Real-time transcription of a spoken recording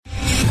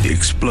The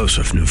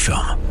explosive new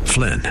film,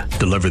 Flynn,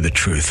 deliver the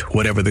truth,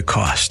 whatever the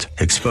cost,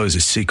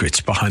 exposes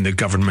secrets behind the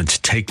government's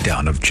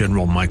takedown of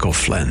General Michael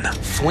Flynn.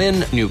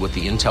 Flynn knew what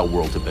the intel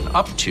world had been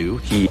up to.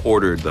 He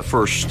ordered the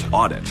first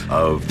audit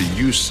of the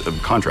use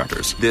of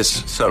contractors.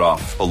 This set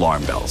off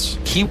alarm bells.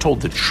 He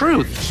told the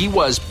truth. He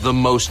was the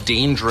most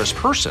dangerous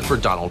person for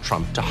Donald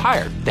Trump to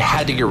hire. They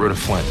had to get rid of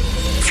Flynn.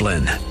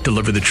 Flynn,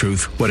 deliver the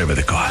truth, whatever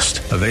the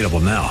cost. Available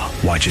now.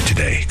 Watch it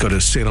today. Go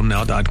to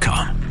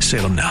salemnow.com.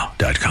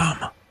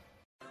 salemnow.com.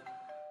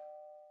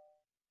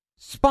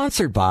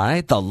 Sponsored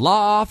by the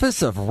Law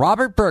Office of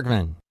Robert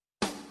Bergman.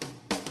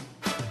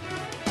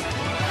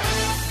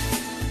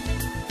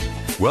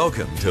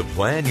 Welcome to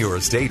Plan Your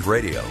Estate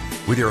Radio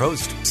with your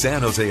host,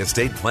 San Jose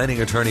estate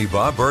planning attorney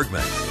Bob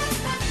Bergman.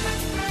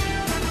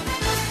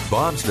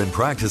 Bob's been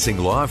practicing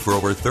law for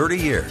over 30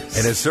 years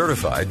and is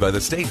certified by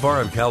the State Bar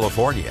of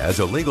California as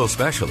a legal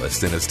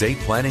specialist in estate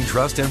planning,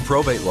 trust, and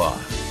probate law.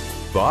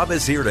 Bob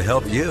is here to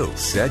help you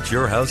set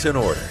your house in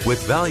order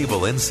with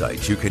valuable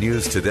insights you can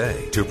use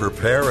today to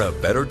prepare a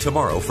better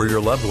tomorrow for your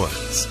loved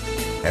ones.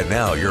 And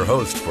now your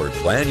host for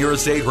Plan Your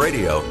Estate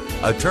Radio,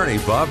 attorney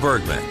Bob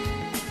Bergman.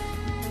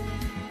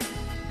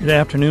 Good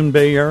afternoon,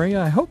 Bay Area.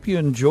 I hope you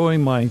enjoy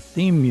my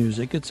theme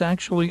music. It's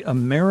actually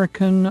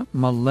American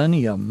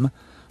Millennium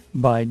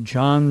by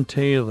John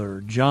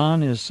Taylor.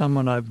 John is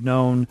someone I've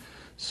known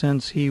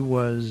since he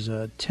was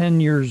 10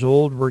 years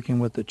old, working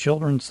with the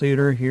Children's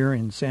Theater here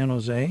in San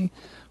Jose,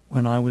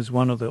 when I was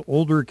one of the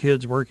older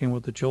kids working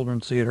with the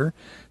Children's Theater.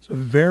 He's a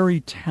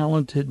very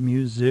talented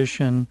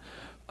musician,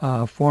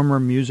 former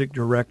music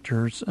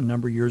director a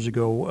number of years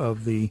ago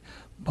of the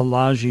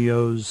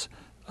Bellagio's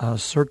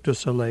Cirque du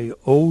Soleil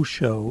O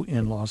show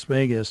in Las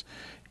Vegas.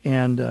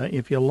 And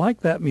if you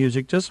like that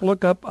music, just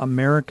look up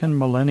American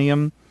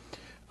Millennium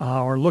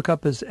or look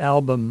up his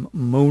album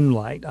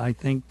Moonlight. I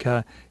think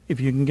if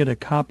you can get a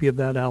copy of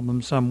that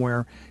album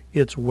somewhere,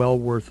 it's well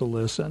worth a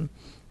listen.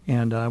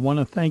 And I want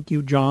to thank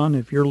you, John,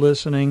 if you're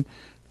listening.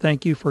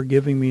 Thank you for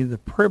giving me the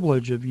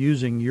privilege of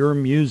using your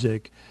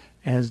music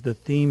as the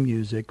theme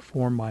music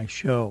for my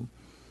show.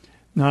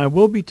 Now, I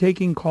will be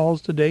taking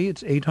calls today.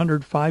 It's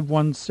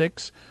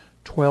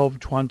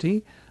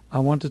 800-516-1220. I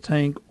want to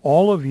thank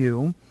all of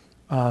you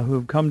who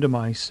have come to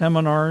my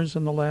seminars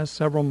in the last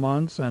several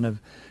months and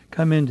have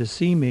come in to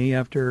see me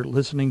after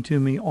listening to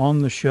me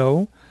on the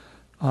show.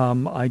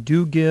 I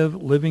do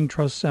give Living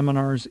Trust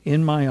seminars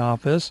in my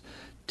office.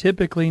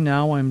 Typically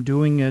now I'm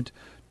doing it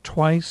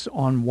twice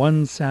on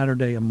one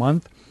Saturday a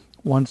month,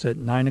 once at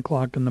 9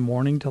 o'clock in the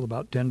morning till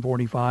about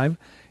 10:45,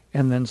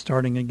 and then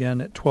starting again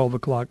at 12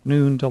 o'clock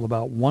noon till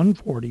about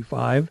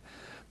 1:45.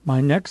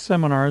 My next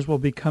seminars will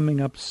be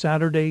coming up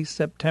Saturday,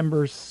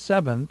 September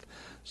 7th,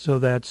 so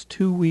that's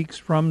 2 weeks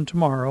from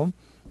tomorrow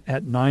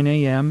at 9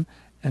 a.m.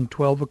 and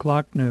 12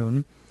 o'clock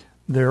noon.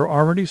 They're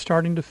already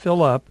starting to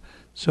fill up,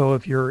 so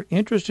if you're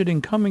interested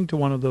in coming to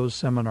one of those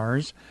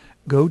seminars,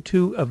 go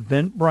to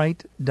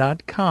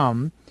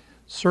eventbrite.com,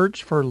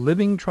 search for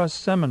Living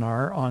Trust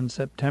Seminar on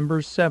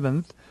September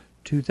 7th,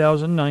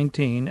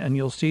 2019, and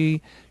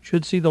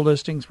should see the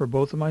listings for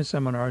both of my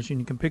seminars, and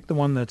you can pick the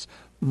one that's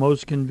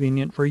most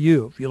convenient for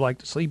you. If you like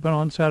to sleep in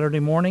on Saturday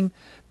morning,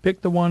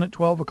 pick the one at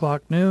 12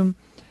 o'clock noon.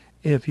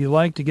 If you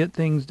like to get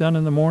things done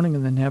in the morning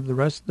and then have the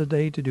rest of the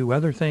day to do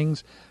other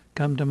things,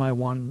 come to my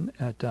one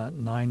at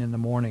 9 in the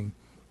morning.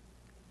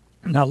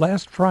 Now,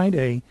 last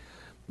Friday,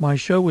 my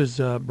show was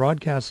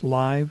broadcast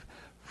live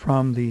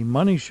from the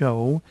Money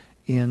Show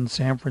in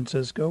San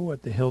Francisco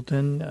at the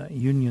Hilton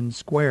Union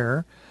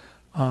Square.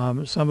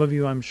 Some of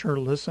you, I'm sure,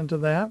 listened to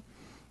that.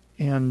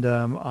 And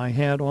I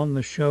had on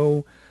the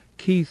show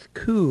Keith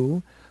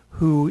Koo,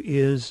 who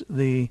is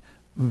the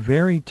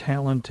very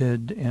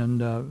talented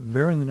and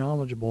very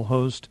knowledgeable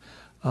host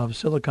of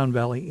Silicon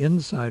Valley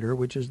Insider,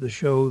 which is the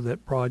show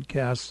that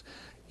broadcasts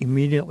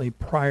immediately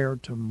prior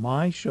to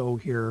my show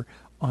here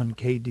on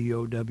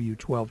KDOW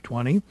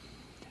 1220.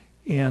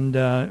 And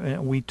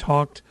we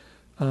talked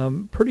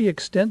pretty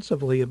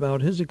extensively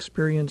about his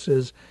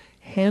experiences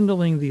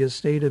handling the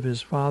estate of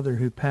his father,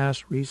 who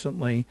passed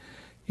recently,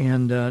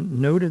 and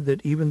noted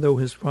that even though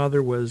his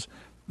father was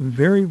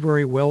very,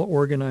 very well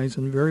organized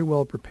and very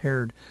well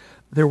prepared,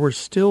 there were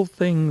still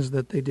things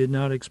that they did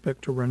not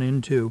expect to run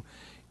into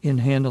in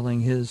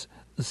handling his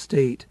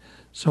estate.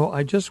 So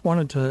I just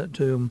wanted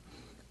to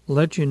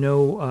let you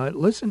know,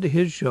 listen to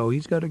his show.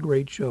 He's got a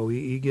great show.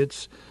 He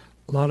gets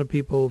a lot of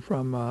people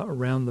from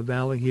around the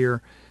valley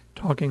here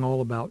talking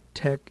all about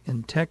tech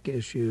and tech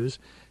issues.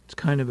 It's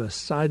kind of a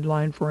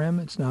sideline for him.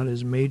 It's not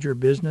his major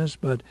business,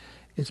 but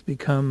it's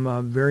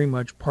become very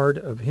much part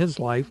of his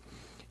life.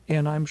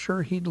 And I'm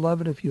sure he'd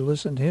love it if you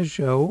listened to his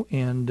show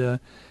and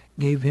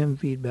gave him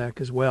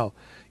feedback as well.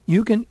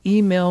 You can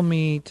email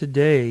me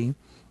today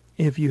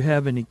if you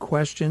have any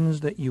questions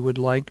that you would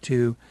like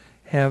to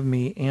have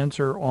me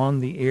answer on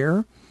the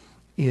air.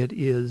 It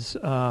is,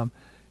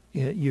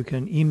 you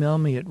can email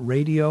me at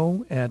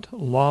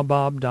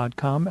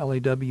radio@lawbob.com,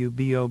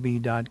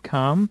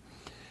 LAWBOB.com.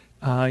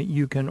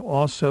 You can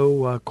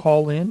also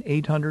call in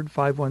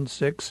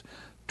 800-516-1220.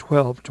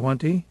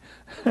 1220.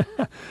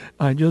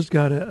 I just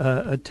got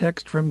a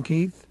text from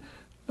Keith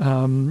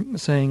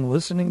saying,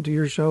 listening to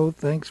your show,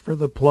 thanks for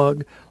the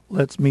plug.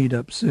 Let's meet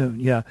up soon.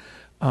 Yeah,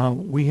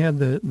 we had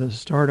the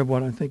start of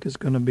what I think is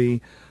going to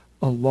be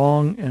a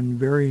long and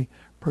very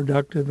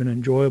productive and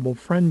enjoyable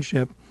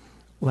friendship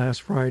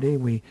last Friday.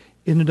 We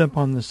ended up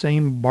on the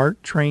same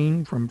BART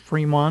train from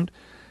Fremont,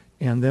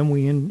 and then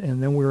we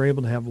were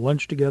able to have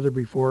lunch together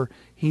before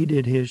he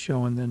did his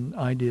show and then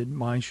I did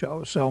my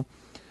show. So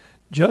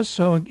just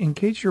so in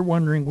case you're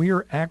wondering, we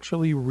are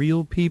actually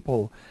real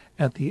people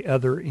at the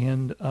other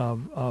end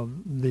of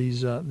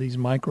these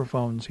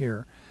microphones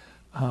here.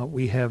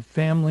 We have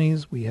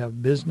families, we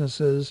have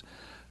businesses.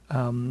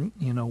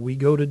 We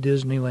go to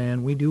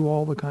Disneyland. We do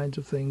all the kinds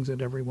of things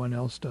that everyone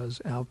else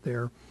does out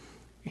there.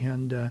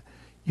 And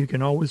you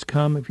can always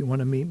come if you want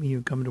to meet me.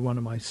 You come to one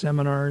of my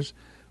seminars.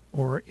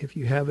 Or if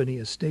you have any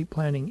estate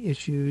planning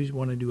issues, you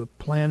want to do a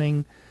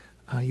planning,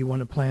 you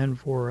want to plan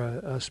for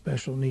a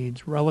special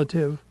needs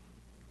relative.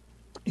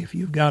 If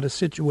you've got a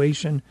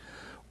situation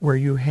where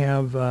you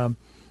have a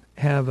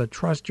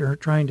trust you're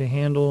trying to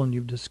handle and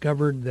you've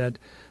discovered that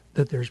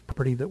there's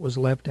property that was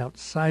left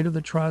outside of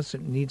the trust, it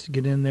needs to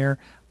get in there,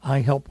 I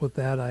help with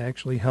that. I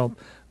actually help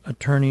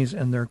attorneys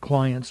and their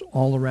clients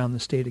all around the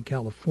state of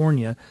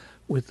California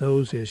with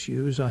those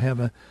issues. I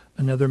have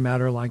another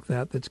matter like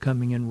that that's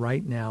coming in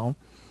right now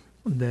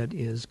that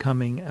is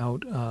coming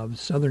out of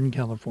Southern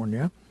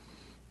California,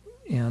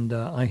 and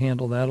I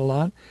handle that a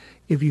lot.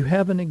 If you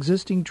have an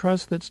existing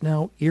trust that's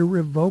now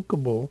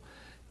irrevocable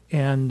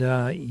and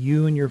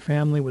you and your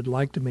family would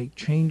like to make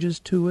changes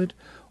to it,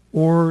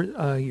 or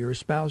your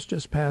spouse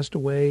just passed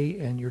away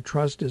and your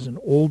trust is an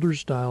older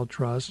style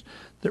trust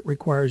that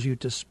requires you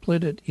to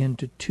split it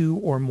into 2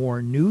 or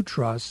more new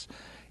trusts,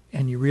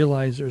 and you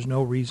realize there's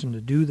no reason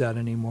to do that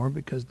anymore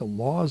because the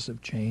laws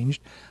have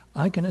changed,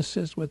 I can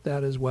assist with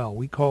that as well.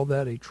 We call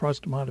that a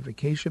trust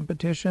modification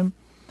petition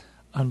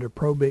under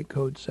Probate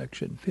Code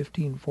Section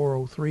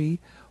 15403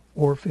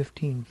 or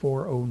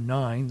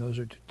 15409. Those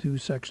are the 2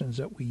 sections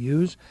that we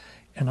use,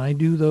 and I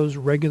do those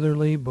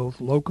regularly, both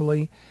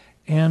locally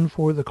and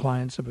for the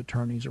clients of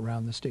attorneys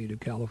around the state of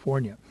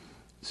California.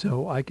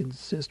 So I can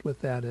assist with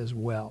that as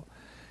well.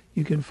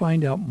 You can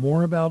find out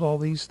more about all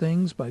these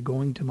things by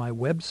going to my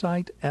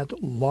website at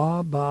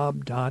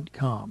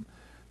lawbob.com.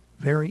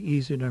 Very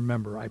easy to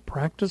remember. I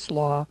practice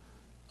law.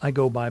 I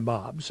go by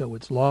Bob, so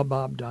it's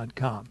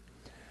lawbob.com.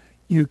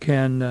 You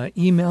can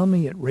email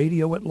me at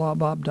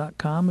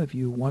radio@lawbob.com if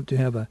you want to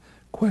have a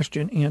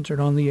question answered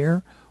on the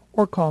air,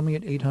 or call me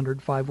at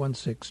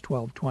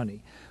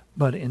 800-516-1220.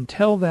 But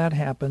until that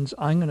happens,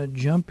 I'm going to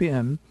jump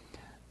in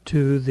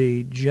to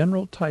the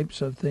general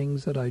types of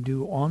things that I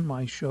do on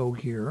my show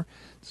here.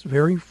 It's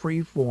very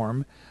free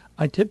form.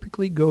 I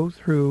typically go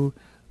through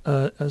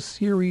a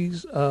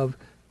series of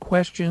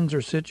questions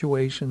or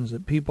situations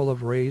that people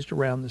have raised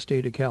around the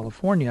state of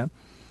California.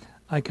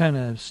 I kind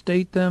of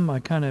state them. I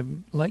kind of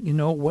let you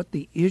know what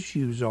the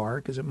issues are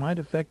because it might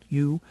affect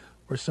you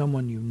or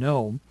someone you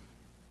know.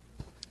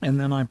 And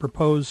then I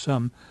propose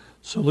some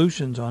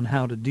solutions on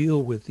how to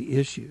deal with the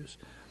issues.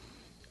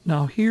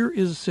 Now, here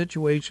is a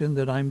situation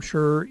that I'm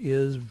sure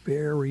is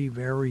very,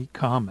 very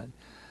common.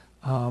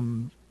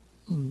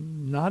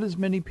 Not as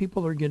many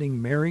people are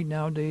getting married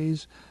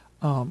nowadays.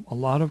 A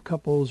lot of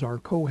couples are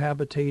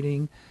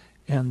cohabitating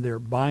and they're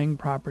buying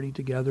property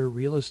together,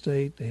 real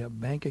estate. They have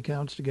bank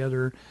accounts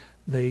together.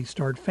 They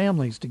start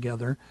families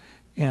together.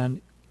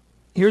 And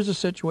here's a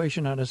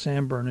situation out of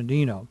San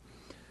Bernardino.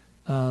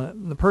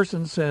 The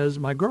person says,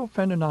 my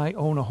girlfriend and I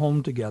own a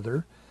home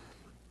together.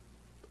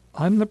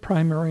 I'm the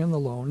primary on the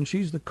loan.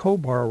 She's the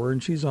co-borrower,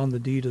 and she's on the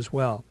deed as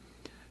well.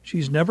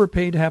 She's never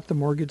paid half the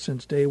mortgage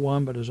since day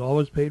one, but has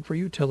always paid for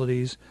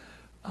utilities.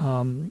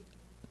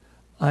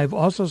 I've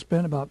also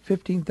spent about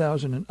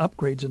 $15,000 in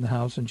upgrades in the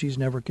house, and she's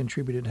never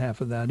contributed half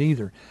of that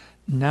either.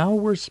 Now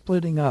we're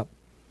splitting up.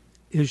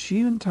 Is she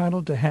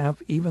entitled to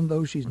half even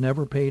though she's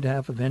never paid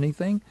half of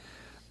anything?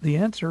 The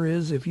answer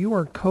is if you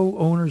are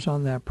co-owners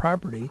on that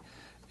property,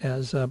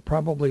 as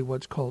probably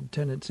what's called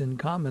tenants in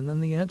common, then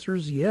the answer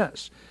is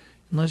yes.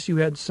 Unless you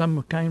had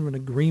some kind of an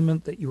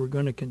agreement that you were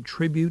going to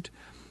contribute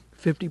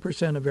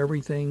 50% of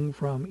everything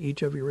from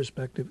each of your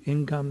respective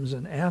incomes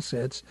and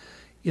assets.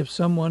 If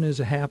someone is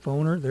a half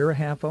owner, they're a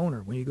half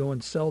owner. When you go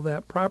and sell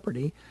that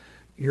property,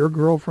 your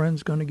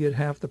girlfriend's going to get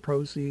half the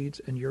proceeds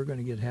and you're going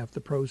to get half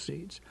the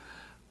proceeds.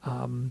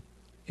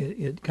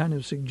 It kind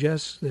of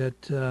suggests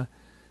that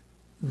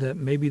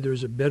maybe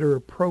there's a better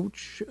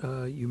approach.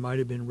 You might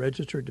have been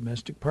registered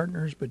domestic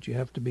partners, but you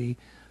have to be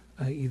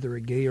either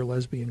a gay or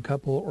lesbian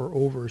couple or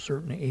over a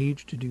certain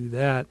age to do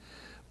that.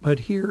 But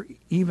here,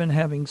 even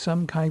having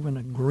some kind of an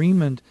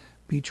agreement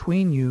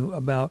between you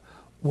about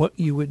what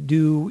you would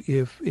do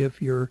if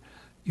your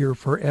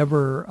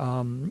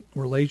forever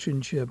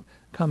relationship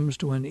comes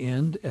to an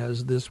end,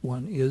 as this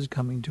one is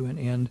coming to an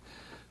end,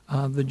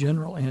 the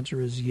general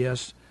answer is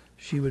yes,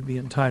 she would be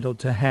entitled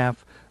to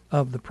half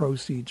of the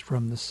proceeds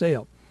from the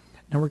sale.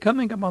 Now, we're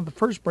coming up on the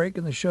first break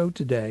in the show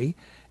today,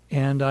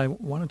 And I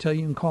want to tell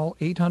you can call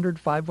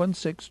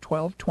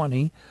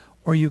 800-516-1220,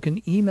 or you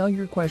can email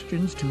your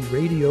questions to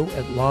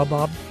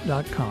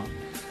radio@lawbob.com.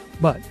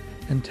 But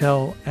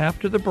until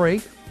after the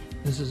break,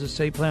 this is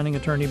estate planning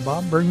attorney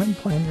Bob Bergman,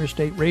 Plan Your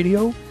Estate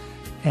Radio,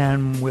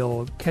 and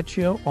we'll catch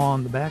you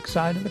on the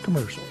backside of the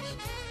commercials.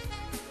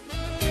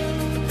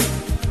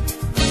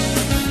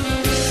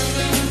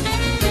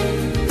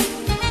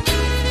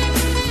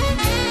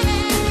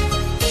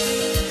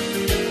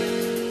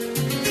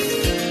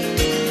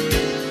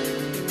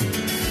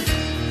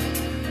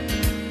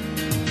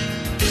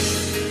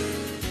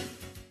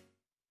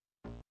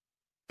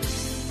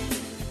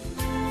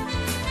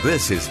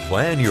 This is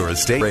Plan Your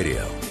Estate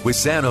Radio with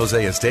San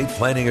Jose estate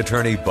planning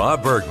attorney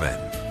Bob Bergman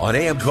on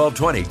AM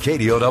 1220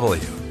 KDOW.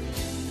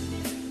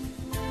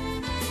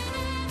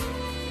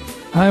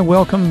 Hi,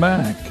 welcome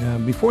back.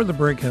 Before the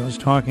break, I was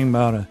talking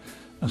about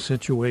a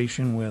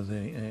situation with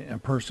a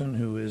person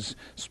who is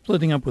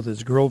splitting up with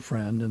his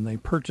girlfriend, and they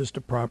purchased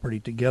a property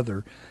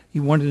together.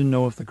 He wanted to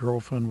know if the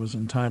girlfriend was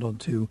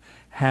entitled to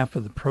half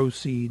of the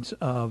proceeds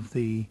of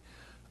the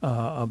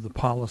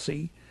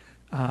policy.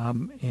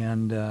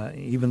 And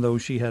even though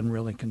she hadn't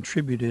really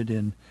contributed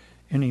in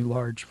any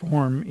large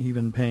form,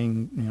 even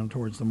paying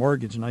towards the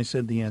mortgage, and I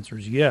said the answer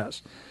is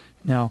yes.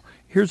 Now,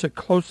 here's a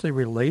closely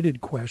related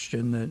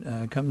question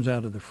that comes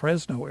out of the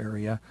Fresno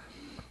area.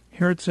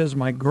 Here it says,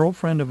 my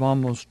girlfriend of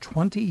almost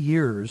 20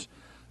 years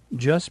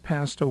just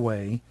passed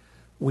away.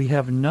 We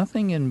have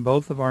nothing in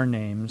both of our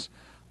names.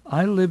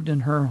 I lived in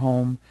her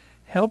home,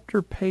 helped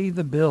her pay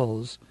the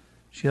bills.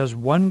 She has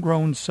one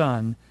grown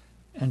son,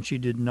 and she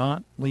did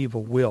not leave a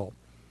will.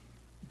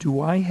 Do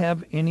I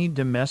have any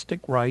domestic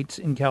rights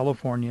in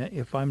California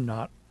if I'm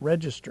not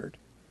registered?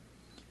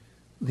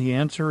 The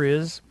answer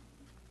is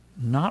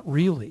not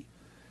really.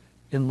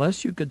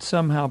 Unless you could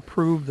somehow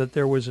prove that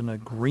there was an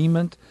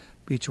agreement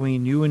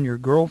between you and your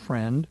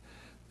girlfriend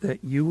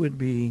that you would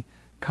be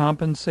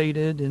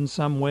compensated in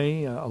some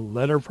way, a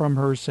letter from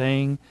her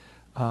saying,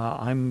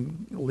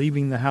 I'm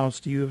leaving the house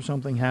to you if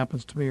something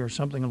happens to me, or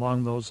something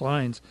along those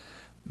lines.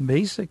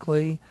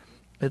 Basically,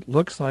 it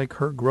looks like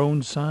her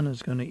grown son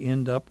is going to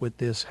end up with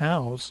this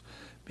house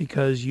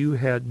because you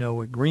had no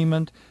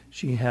agreement,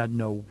 she had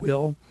no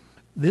will.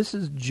 This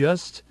is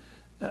just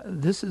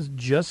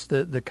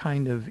the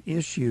kind of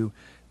issue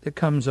that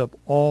comes up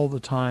all the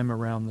time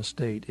around the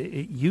state.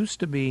 It used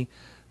to be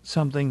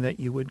something that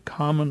you would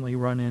commonly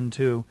run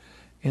into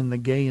in the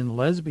gay and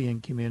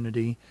lesbian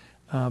community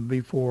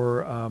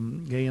before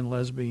gay and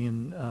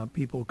lesbian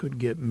people could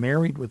get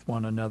married with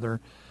one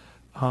another.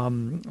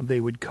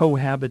 They would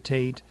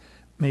cohabitate.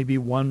 Maybe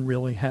one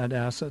really had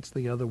assets,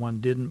 the other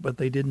one didn't, but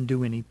they didn't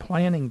do any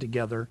planning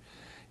together,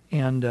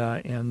 and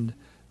then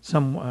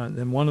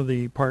one of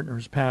the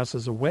partners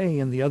passes away,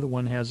 and the other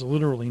one has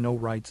literally no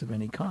rights of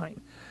any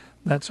kind.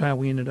 That's how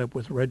we ended up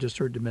with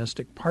registered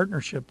domestic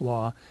partnership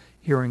law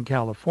here in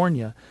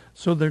California.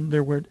 So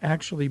there would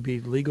actually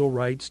be legal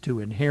rights to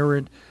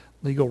inherit,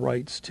 legal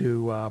rights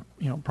to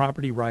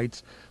property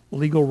rights,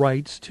 legal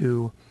rights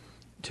to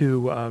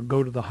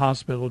go to the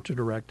hospital to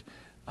direct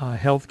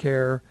health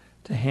care,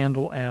 to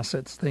handle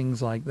assets,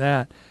 things like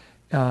that.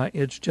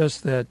 It's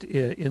just that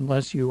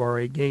unless you are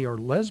a gay or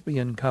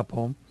lesbian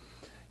couple,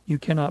 you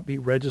cannot be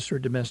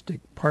registered domestic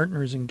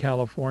partners in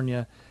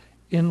California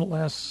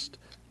unless,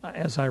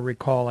 as I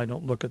recall, I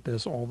don't look at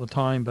this all the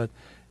time, but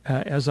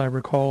as I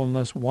recall,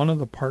 unless one of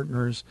the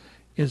partners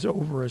is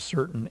over a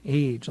certain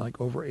age,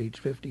 like over age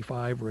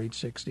 55 or age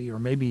 60, or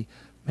maybe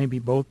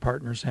both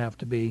partners have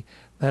to be.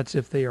 That's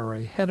if they are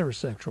a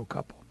heterosexual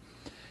couple.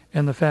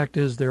 And the fact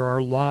is there are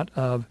a lot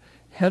of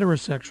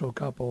heterosexual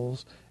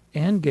couples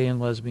and gay and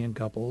lesbian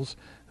couples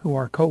who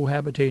are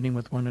cohabitating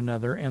with one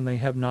another, and they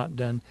have not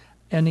done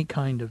any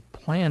kind of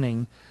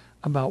planning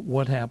about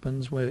what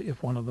happens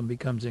if one of them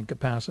becomes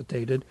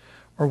incapacitated,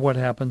 or what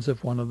happens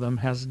if one of them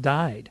has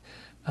died,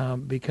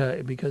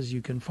 because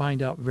you can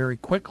find out very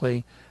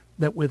quickly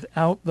that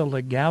without the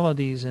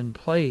legalities in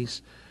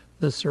place,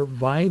 the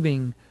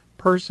surviving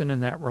person in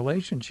that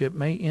relationship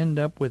may end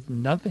up with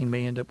nothing,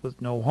 may end up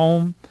with no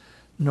home,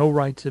 no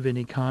rights of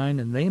any kind,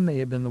 and they may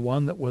have been the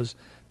one that was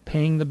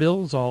paying the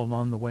bills all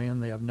along the way,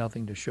 and they have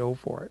nothing to show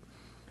for it.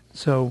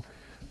 So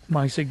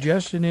my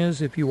suggestion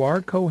is, if you are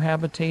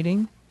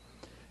cohabitating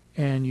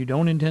and you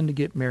don't intend to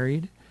get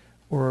married,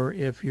 or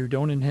if you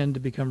don't intend to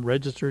become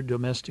registered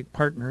domestic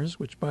partners,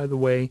 which, by the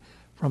way,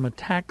 from a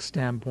tax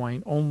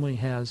standpoint only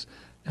has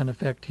an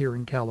effect here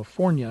in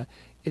California,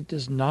 it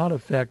does not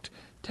affect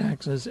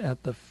taxes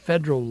at the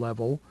federal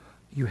level.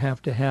 You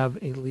have to have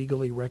a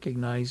legally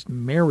recognized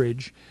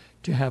marriage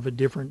to have a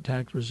different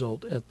tax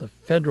result at the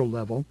federal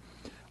level.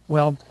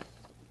 Well,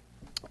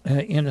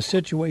 in a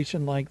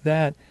situation like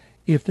that,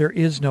 if there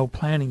is no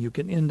planning, you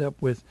can end up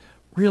with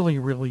really,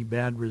 really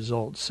bad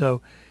results.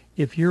 So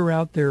if you're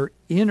out there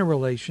in a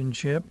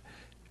relationship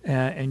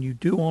and you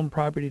do own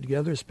property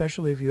together,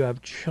 especially if you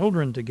have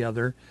children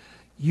together,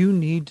 you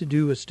need to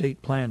do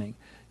estate planning.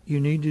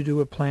 You need to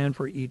do a plan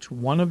for each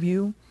one of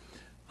you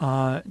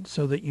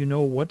so that you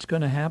know what's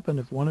going to happen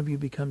if one of you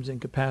becomes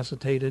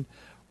incapacitated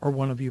or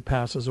one of you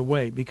passes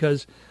away,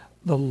 because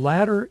the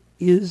latter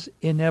is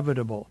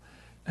inevitable.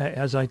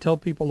 As I tell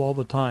people all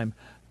the time,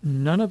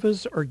 none of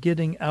us are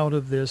getting out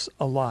of this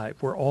alive.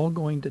 We're all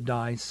going to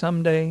die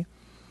someday.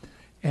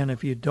 And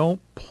if you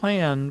don't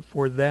plan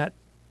for that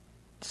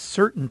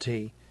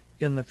certainty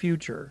in the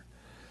future,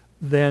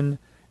 then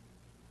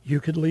you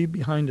could leave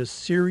behind a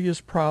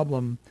serious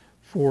problem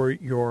for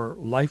your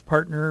life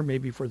partner,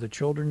 maybe for the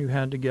children you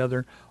had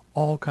together,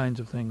 all kinds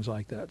of things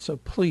like that. So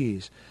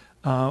please,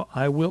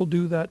 I will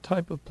do that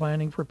type of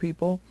planning for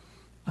people.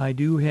 I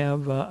do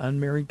have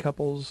unmarried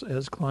couples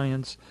as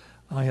clients.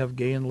 I have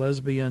gay and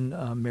lesbian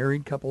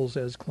married couples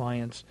as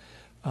clients.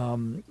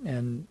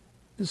 And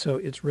so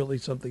it's really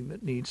something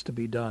that needs to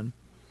be done.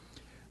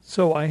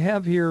 So I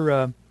have here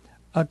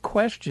a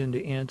question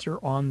to answer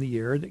on the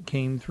air that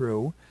came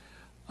through.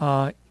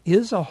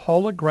 Is a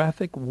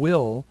holographic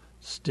will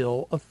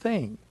still a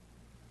thing?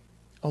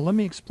 Let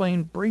me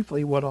explain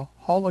briefly what a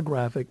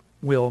holographic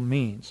will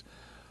means.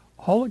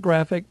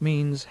 Holographic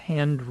means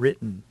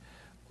handwritten.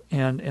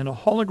 And a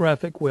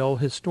holographic will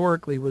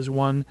historically was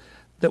one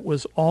that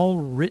was all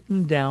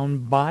written down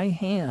by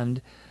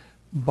hand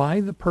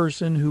by the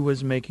person who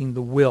was making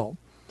the will.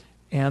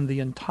 And the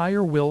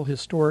entire will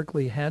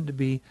historically had to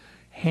be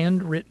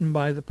handwritten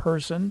by the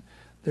person.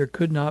 There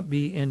could not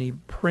be any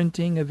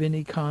printing of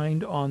any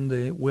kind on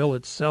the will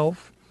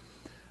itself.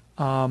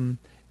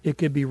 It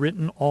could be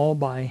written all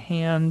by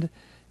hand,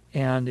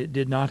 and it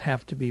did not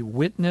have to be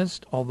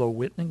witnessed, although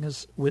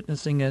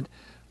witnessing it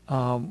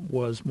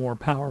was more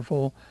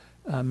powerful,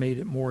 made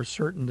it more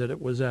certain that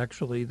it was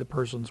actually the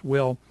person's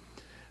will.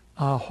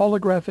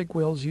 Holographic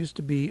wills used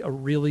to be a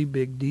really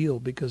big deal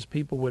because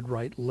people would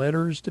write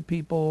letters to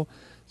people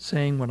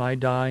saying, when I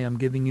die, I'm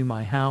giving you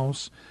my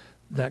house.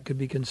 That could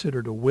be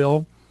considered a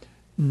will.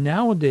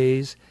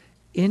 Nowadays,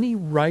 any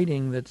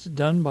writing that's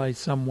done by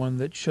someone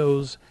that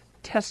shows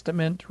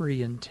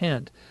testamentary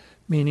intent,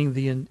 meaning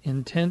the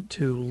intent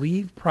to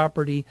leave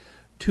property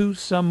to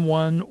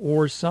someone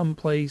or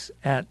someplace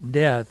at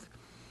death,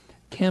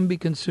 can be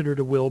considered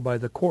a will by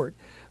the court.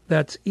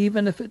 That's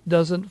even if it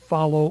doesn't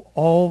follow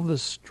all the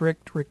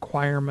strict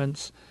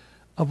requirements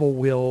of a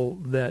will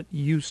that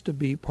used to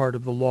be part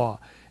of the law.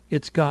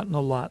 It's gotten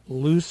a lot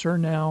looser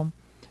now.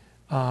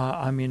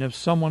 If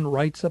someone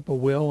writes up a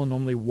will and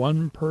only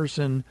one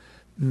person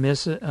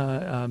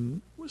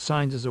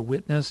signs as a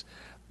witness,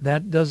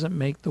 that doesn't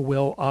make the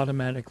will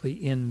automatically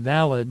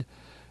invalid.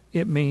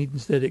 It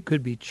means that it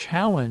could be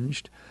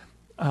challenged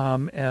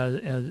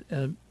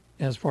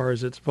as far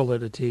as its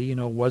validity.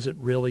 Was it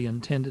really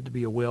intended to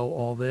be a will,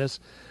 all this?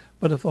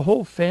 But if the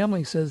whole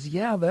family says,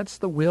 yeah, that's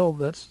the will,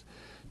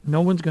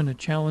 no one's going to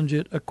challenge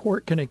it, a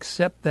court can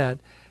accept that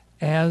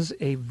as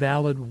a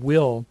valid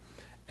will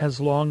as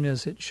long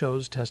as it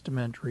shows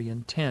testamentary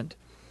intent.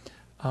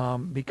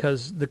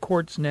 Because the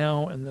courts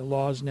now and the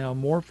laws now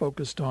more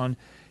focused on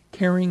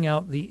carrying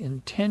out the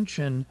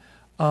intention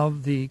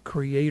of the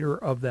creator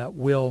of that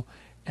will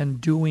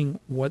and doing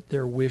what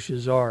their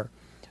wishes are.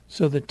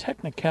 So the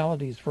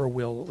technicalities for a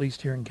will, at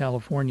least here in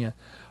California,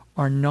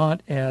 are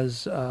not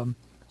as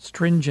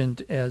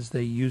stringent as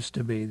they used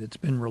to be. That's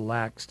been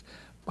relaxed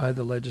by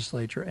the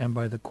legislature and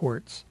by the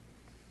courts.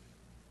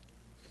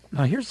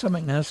 Now here's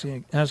something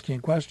asking a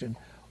question.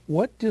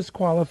 What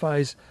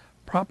disqualifies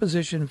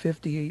Proposition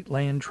 58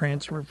 land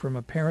transfer from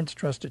a parent's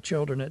trust to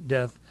children at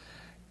death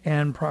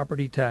and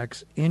property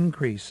tax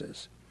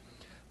increases?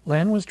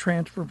 Land was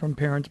transferred from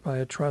parents by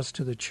a trust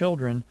to the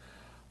children.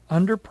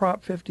 Under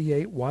Prop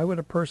 58, why would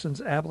a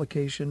person's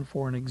application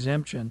for an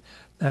exemption,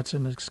 that's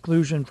an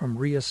exclusion from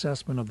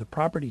reassessment of the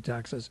property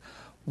taxes,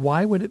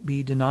 why would it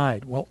be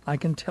denied? Well, I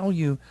can tell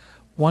you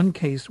one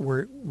case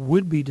where it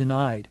would be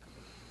denied.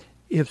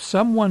 If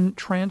someone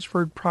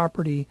transferred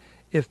property,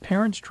 if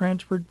parents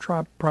transferred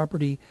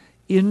property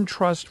in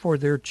trust for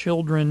their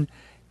children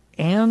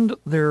and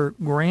their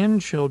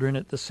grandchildren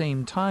at the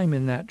same time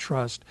in that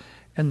trust,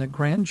 and the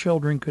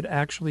grandchildren could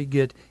actually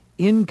get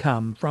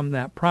income from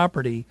that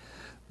property,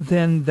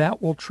 then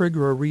that will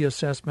trigger a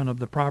reassessment of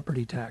the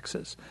property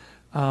taxes,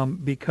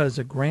 because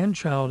a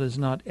grandchild is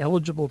not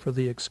eligible for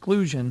the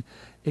exclusion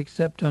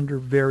except under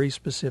very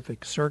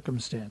specific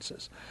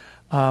circumstances.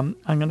 I'm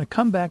going to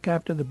come back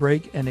after the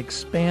break and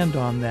expand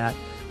on that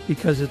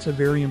because it's a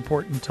very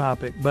important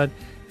topic. But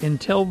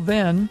until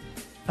then,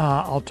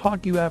 I'll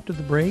talk to you after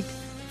the break.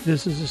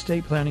 This is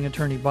estate planning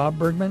attorney Bob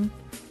Bergman,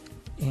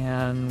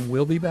 and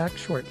we'll be back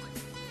shortly.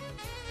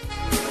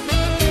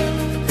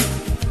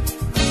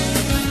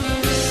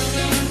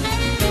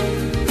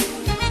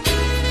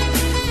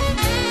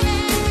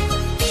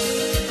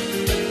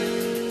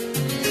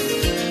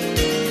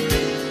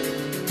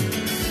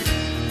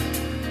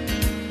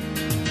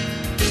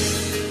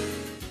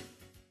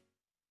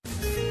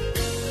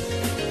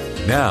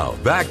 Now,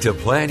 back to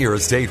Plan Your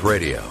Estate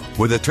Radio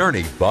with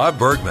attorney Bob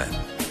Bergman.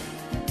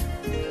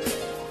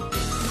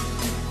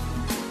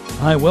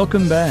 Hi,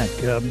 welcome back.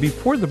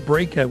 Before the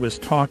break, I was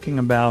talking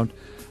about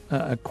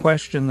a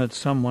question that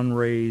someone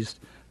raised.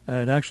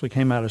 It actually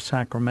came out of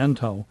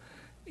Sacramento.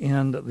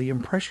 And the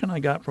impression I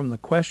got from the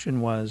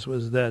question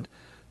was that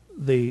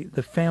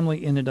the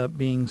family ended up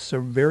being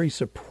so very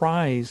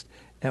surprised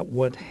at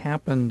what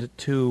happened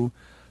to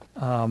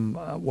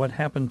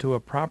a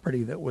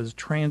property that was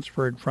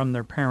transferred from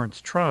their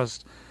parents'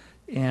 trust,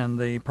 and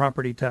the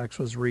property tax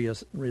was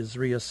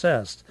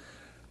reassessed.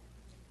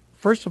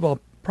 First of all,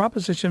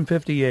 Proposition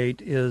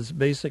 58 is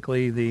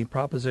basically the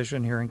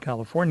proposition here in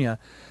California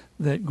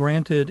that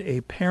granted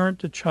a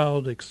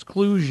parent-to-child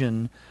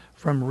exclusion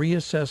from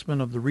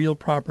reassessment of the real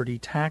property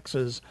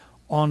taxes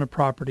on a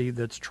property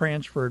that's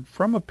transferred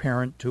from a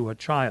parent to a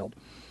child.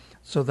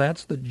 So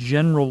that's the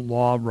general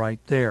law right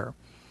there.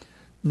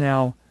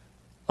 Now,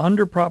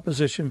 under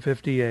Proposition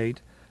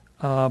 58,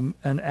 an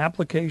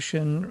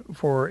application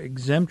for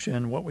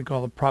exemption, what we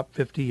call a Prop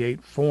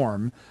 58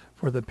 form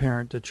for the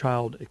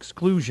parent-to-child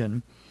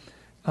exclusion,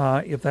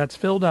 if that's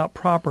filled out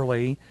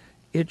properly,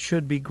 it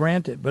should be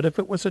granted. But if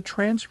it was a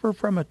transfer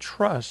from a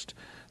trust,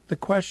 the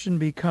question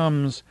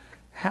becomes,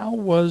 how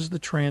was the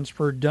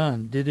transfer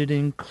done? Did it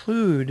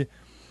include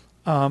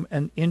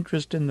an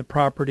interest in the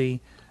property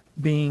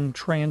being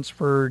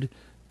transferred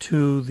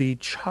to the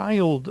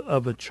child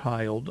of a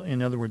child,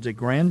 in other words, a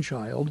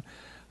grandchild?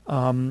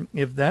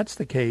 If that's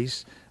the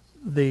case,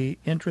 the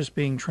interest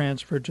being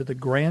transferred to the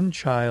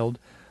grandchild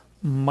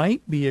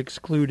might be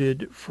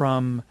excluded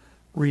from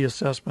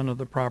reassessment of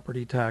the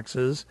property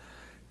taxes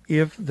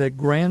if the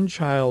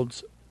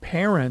grandchild's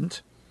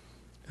parent,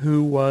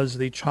 who was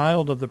the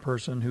child of the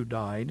person who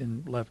died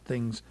and left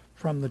things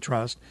from the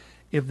trust,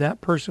 if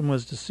that person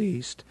was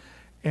deceased,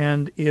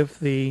 and if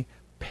the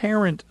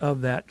parent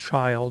of that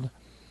child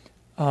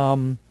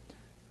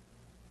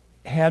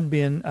had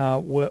been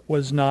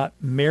was not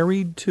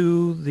married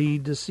to the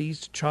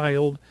deceased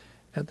child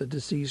at the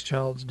deceased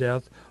child's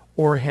death,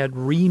 or had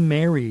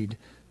remarried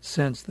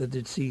since the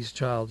deceased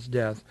child's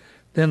death,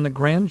 then the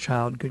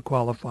grandchild could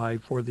qualify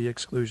for the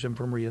exclusion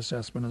from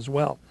reassessment as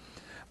well.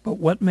 But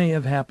what may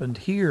have happened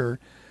here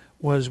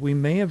was we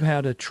may have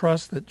had a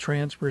trust that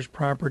transfers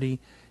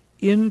property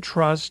in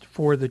trust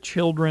for the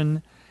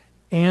children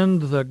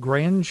and the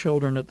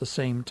grandchildren at the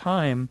same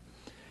time,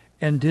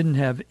 and didn't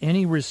have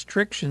any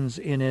restrictions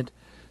in it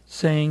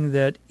saying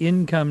that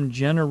income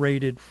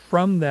generated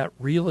from that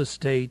real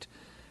estate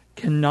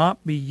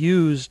cannot be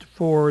used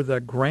for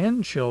the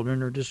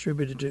grandchildren or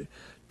distributed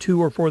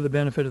to or for the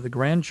benefit of the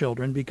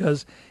grandchildren,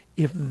 because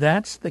if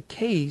that's the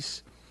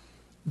case,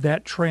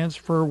 that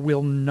transfer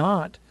will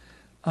not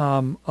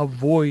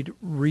avoid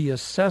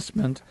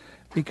reassessment,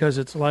 because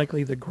it's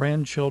likely the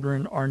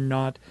grandchildren are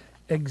not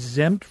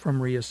exempt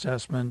from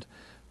reassessment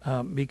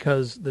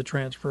because the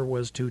transfer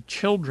was to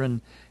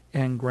children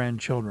and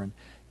grandchildren.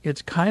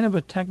 It's kind of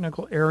a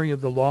technical area of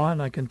the law,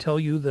 and I can tell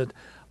you that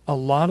a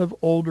lot of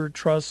older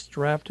trusts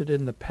drafted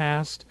in the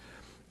past,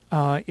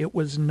 it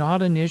was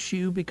not an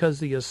issue because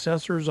the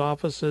assessor's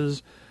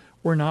offices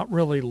were not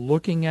really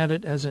looking at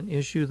it as an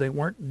issue. They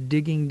weren't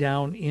digging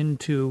down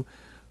into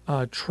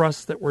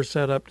trusts that were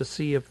set up to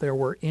see if there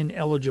were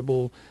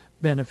ineligible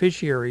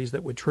beneficiaries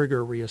that would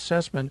trigger a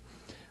reassessment.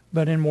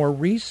 But in more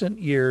recent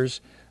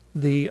years,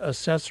 the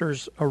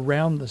assessors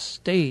around the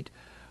state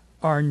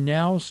are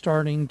now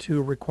starting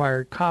to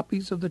require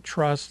copies of the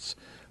trusts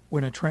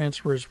when a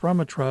transfer is from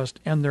a trust,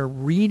 and they're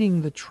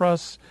reading the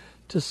trusts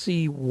to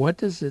see what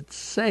does it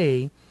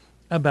say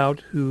about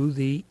who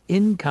the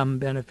income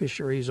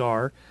beneficiaries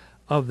are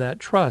of that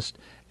trust.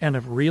 And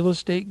if real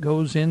estate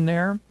goes in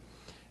there,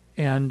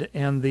 and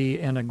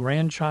a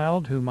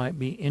grandchild who might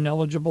be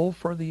ineligible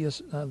for the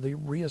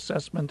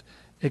reassessment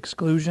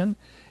exclusion,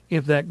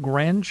 if that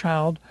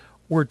grandchild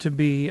were to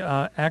be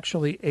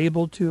actually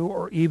able to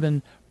or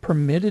even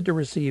permitted to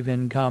receive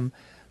income,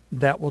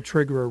 that will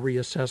trigger a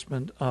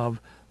reassessment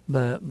of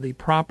the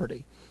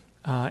property,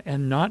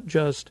 and not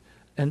just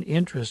an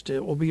interest.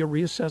 It will be a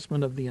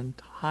reassessment of the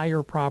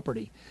entire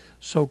property.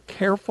 So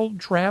careful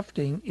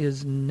drafting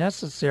is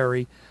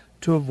necessary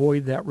to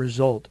avoid that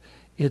result.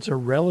 It's a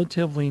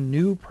relatively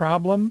new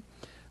problem.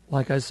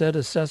 Like I said,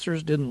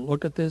 assessors didn't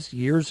look at this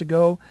years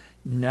ago.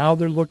 Now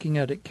they're looking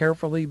at it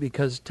carefully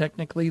because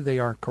technically they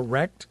are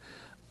correct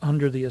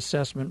under the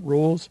assessment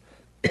rules.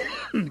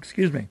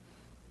 Excuse me.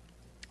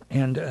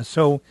 And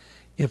so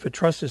if a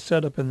trust is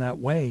set up in that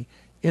way,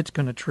 it's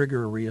going to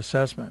trigger a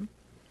reassessment.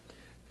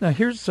 Now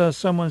here's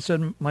someone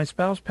said, my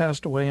spouse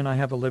passed away and I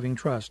have a living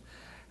trust.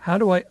 How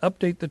do I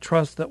update the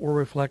trust that will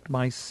reflect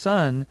my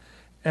son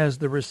as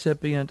the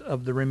recipient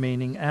of the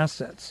remaining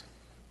assets?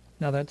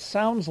 Now that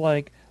sounds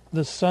like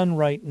the son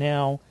right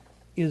now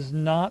is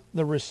not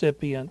the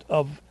recipient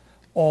of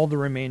all the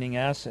remaining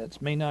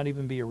assets, may not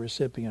even be a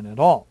recipient at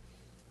all.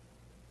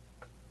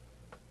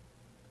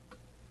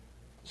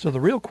 So the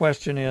real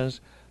question is,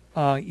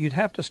 you'd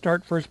have to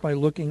start first by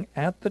looking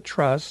at the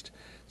trust.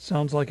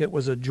 Sounds like it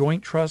was a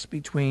joint trust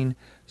between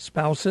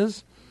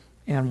spouses,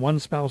 and one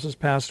spouse has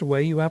passed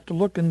away. You have to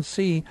look and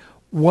see,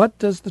 what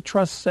does the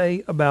trust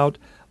say about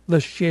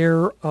the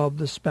share of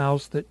the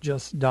spouse that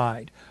just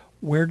died?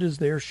 Where does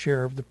their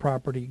share of the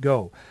property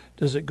go?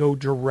 Does it go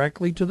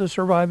directly to the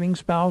surviving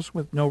spouse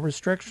with no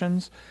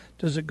restrictions?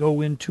 Does it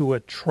go into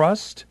a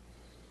trust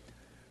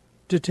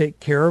to take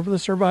care of the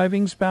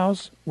surviving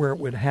spouse, where it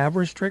would have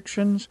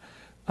restrictions,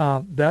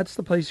 that's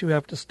the place you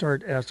have to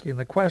start asking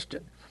the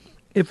question.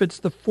 If it's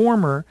the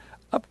former,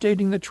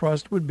 updating the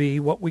trust would be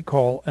what we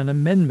call an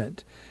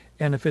amendment.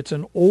 And if it's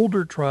an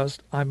older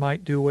trust, I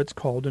might do what's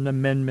called an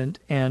amendment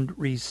and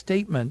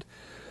restatement,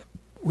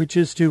 which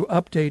is to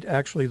update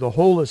actually the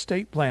whole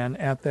estate plan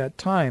at that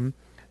time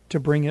to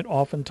bring it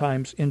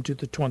oftentimes into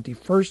the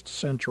 21st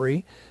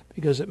century,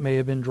 because it may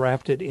have been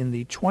drafted in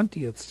the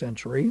 20th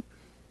century.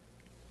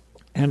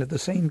 And at the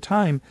same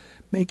time,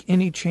 make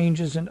any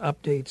changes and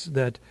updates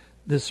that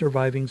the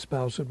surviving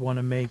spouse would want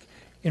to make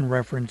in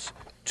reference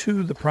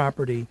to the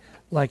property,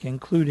 like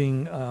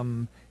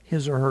including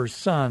his or her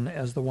son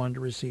as the one to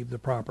receive the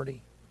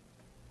property.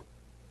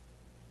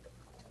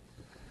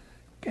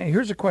 Okay,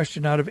 here's a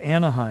question out of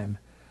Anaheim.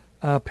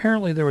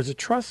 Apparently there was a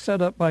trust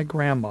set up by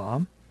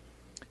Grandma,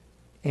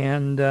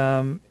 and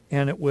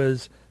it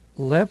was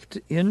left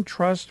in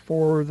trust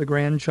for the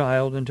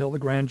grandchild until the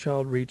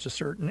grandchild reached a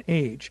certain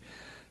age.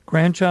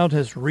 Grandchild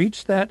has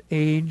reached that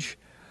age,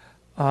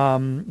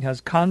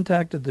 has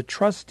contacted the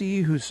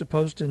trustee who's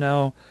supposed to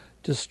now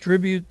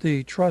distribute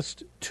the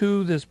trust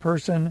to this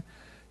person.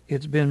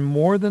 It's been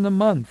more than a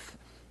month,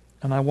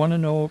 and I want to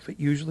know if it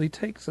usually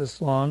takes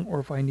this long or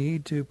if I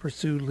need to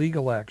pursue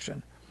legal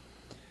action.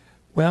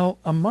 Well,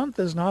 a month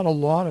is not a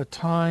lot of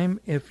time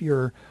if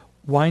you're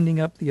winding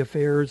up the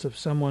affairs of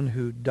someone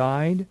who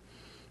died.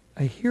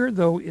 Here,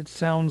 though, it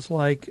sounds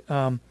like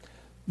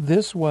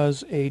this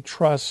was a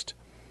trust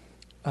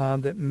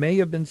that may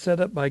have been set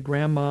up by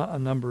Grandma a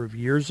number of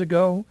years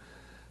ago,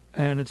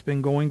 and it's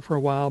been going for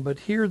a while. But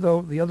here,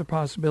 though, the other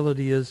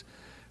possibility is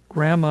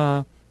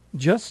Grandma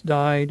just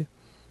died.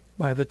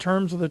 By the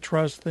terms of the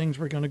trust, things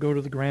were going to go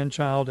to the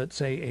grandchild at,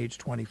 say, age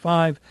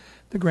 25.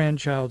 The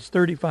grandchild's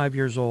 35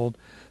 years old,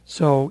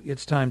 so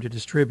it's time to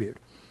distribute.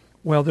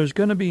 Well, there's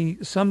going to be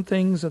some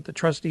things that the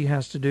trustee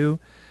has to do.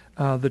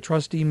 The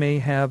trustee may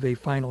have a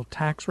final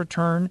tax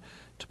return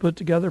to put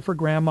together for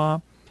Grandma.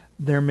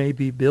 There may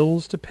be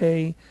bills to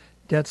pay,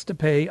 debts to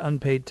pay,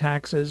 unpaid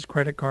taxes,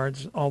 credit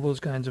cards, all those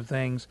kinds of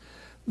things.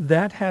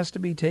 That has to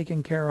be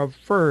taken care of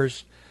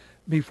first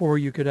before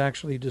you could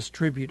actually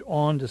distribute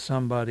on to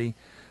somebody.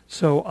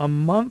 So a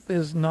month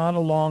is not a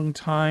long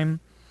time.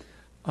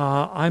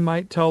 I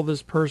might tell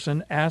this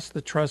person, ask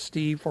the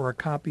trustee for a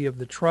copy of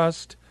the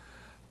trust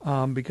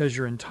because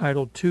you're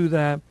entitled to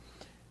that,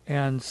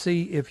 and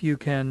see if you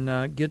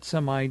can get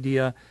some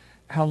idea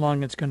how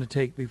long it's going to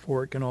take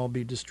before it can all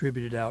be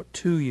distributed out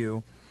to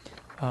you.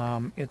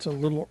 It's a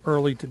little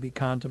early to be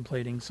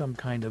contemplating some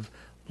kind of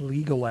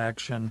legal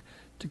action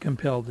to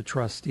compel the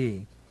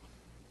trustee.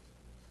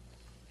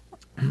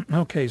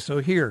 Okay, so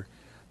here.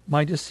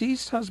 My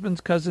deceased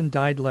husband's cousin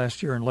died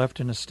last year and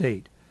left an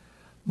estate.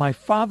 My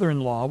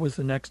father-in-law was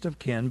the next of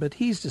kin, but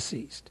he's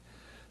deceased.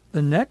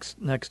 The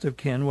next of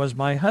kin was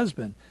my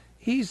husband.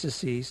 He's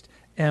deceased,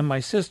 and my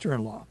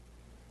sister-in-law.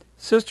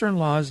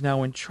 Sister-in-law is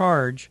now in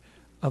charge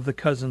of the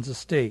cousin's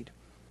estate.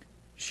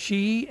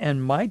 She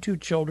and my 2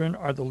 children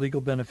are the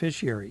legal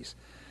beneficiaries.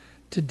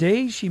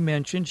 Today she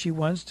mentioned she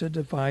wants to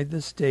divide the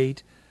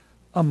estate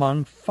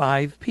among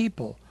 5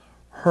 people.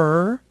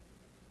 Her,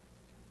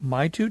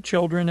 my 2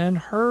 children, and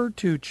her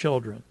 2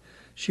 children.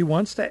 She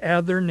wants to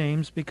add their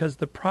names because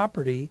the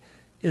property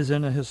is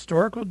in a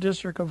historical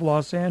district of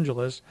Los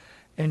Angeles,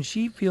 and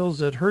she feels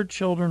that her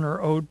children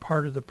are owed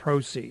part of the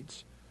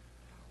proceeds.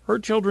 Her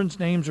children's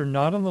names are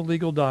not on the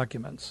legal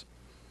documents.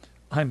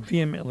 I'm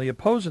vehemently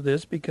opposed to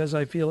this because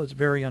I feel it's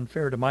very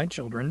unfair to my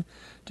children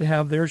to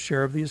have their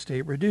share of the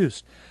estate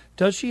reduced.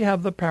 Does she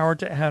have the power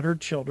to add her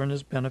children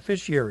as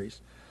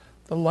beneficiaries?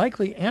 The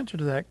likely answer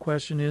to that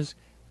question is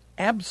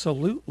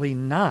absolutely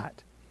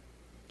not.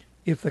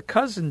 If the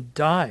cousin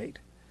died,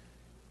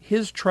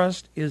 his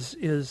trust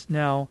is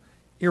now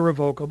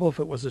irrevocable. If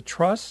it was a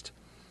trust,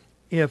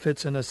 if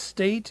it's an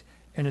estate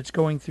and it's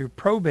going through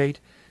probate,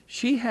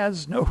 she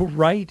has no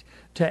right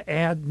to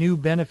add new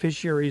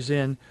beneficiaries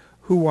in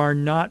who are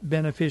not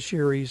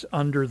beneficiaries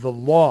under the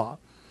law.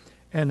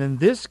 And in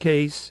this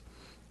case,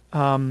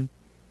 it's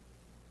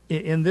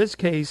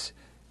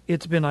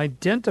been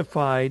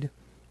identified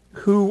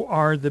who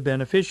are the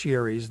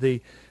beneficiaries.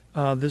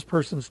 This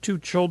person's 2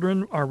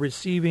 children are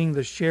receiving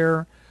the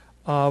share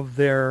of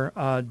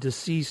their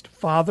deceased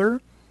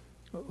father,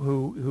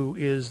 who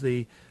is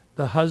the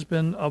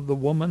husband of the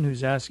woman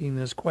who's asking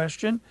this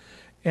question,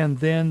 and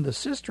then the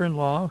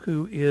sister-in-law,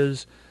 who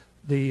is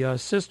the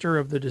sister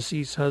of the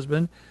deceased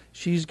husband.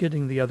 She's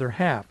getting the other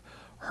half.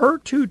 Her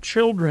 2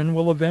 children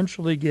will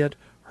eventually get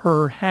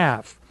her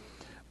half,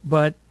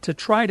 but to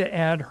try to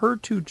add her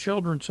 2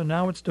 children, so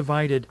now it's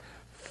divided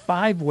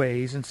 5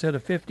 ways instead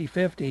of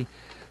 50-50,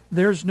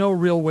 there's no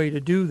real way to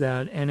do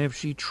that. And if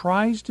she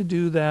tries to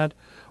do that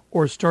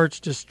or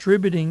starts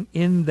distributing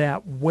in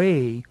that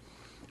way,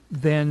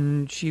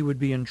 then she would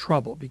be in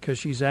trouble because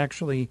she's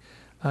actually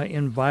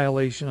in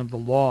violation of the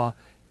law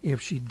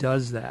if she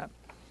does that.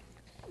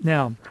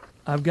 Now,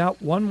 I've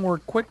got one more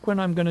quick one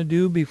I'm going to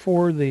do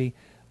before the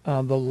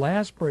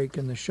last break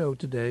in the show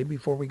today,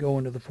 before we go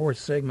into the 4th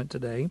segment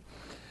today.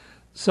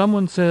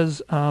 someone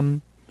says,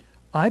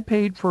 I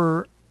paid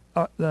for,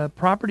 the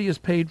property is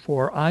paid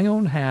for, I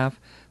own half,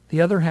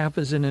 the other half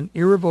is in an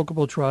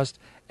irrevocable trust,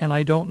 and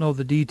I don't know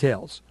the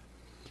details.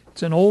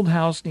 It's an old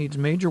house, needs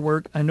major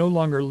work. I no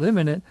longer live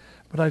in it,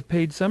 but I've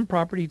paid some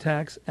property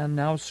tax, and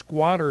now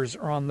squatters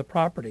are on the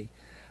property.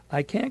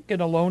 I can't get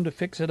a loan to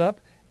fix it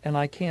up, and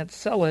I can't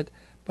sell it,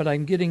 but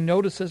I'm getting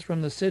notices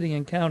from the city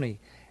and county.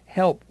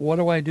 Help, what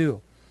do I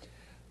do?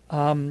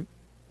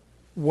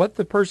 What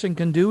the person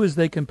can do is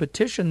they can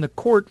petition the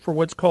court for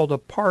what's called a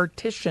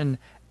partition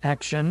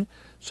action.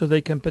 So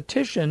they can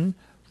petition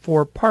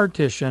for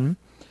partition,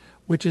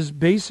 which is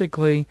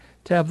basically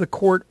to have the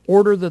court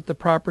order that the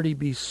property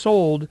be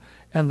sold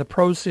and the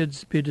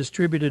proceeds be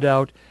distributed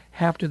out,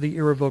 half to the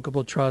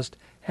irrevocable trust,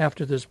 half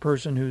to this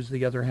person who's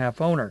the other half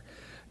owner.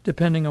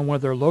 Depending on where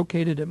they're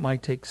located, it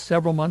might take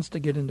several months to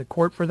get into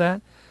court for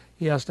that.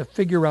 He has to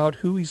figure out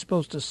who he's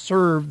supposed to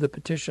serve the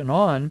petition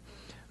on,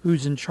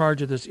 who's in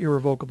charge of this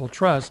irrevocable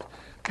trust,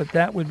 but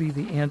that would be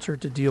the answer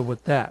to deal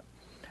with that.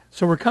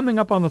 So we're coming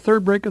up on the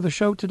third break of the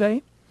show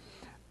today,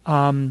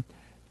 and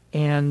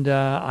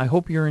I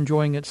hope you're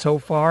enjoying it so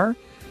far.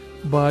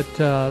 But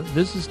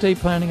this is estate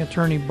planning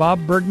attorney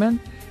Bob Bergman,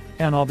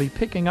 and I'll be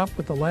picking up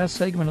with the last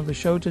segment of the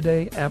show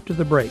today after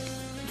the break.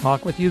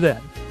 Talk with you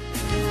then.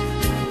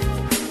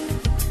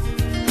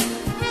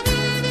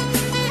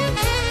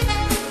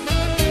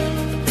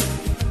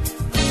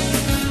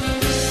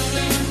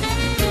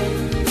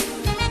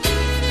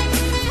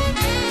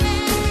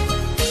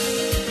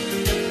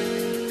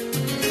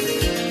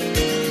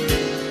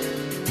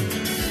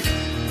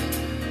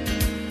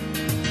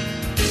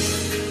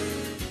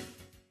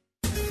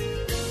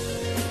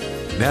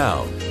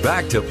 Now,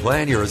 back to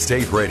Plan Your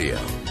Estate Radio.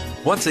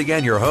 Once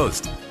again, your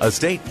host,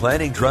 estate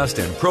planning, trust,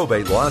 and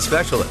probate law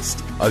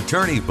specialist,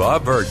 attorney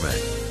Bob Bergman.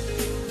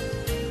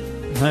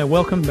 Hi,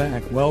 welcome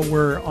back. Well,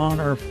 we're on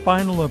our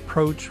final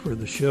approach for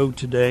the show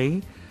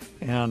today.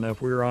 And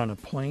if we were on a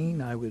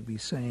plane, I would be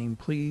saying,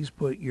 please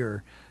put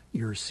your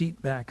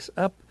seat backs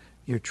up,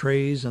 your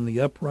trays in the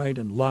upright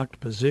and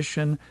locked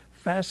position.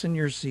 Fasten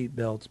your seat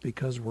belts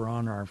because we're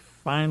on our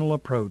final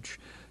approach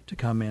to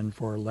come in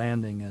for a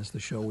landing as the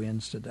show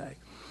ends today.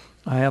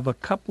 I have a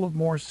couple of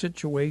more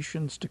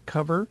situations to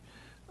cover.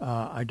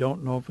 I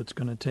don't know if it's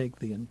going to take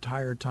the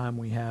entire time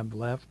we have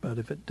left, but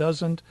if it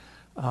doesn't,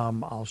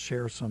 I'll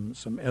share some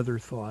other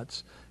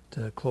thoughts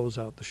to close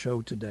out the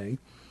show today.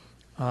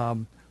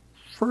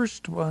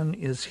 First one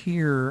is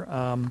here.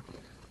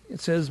 It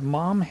says,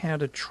 Mom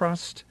had a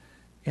trust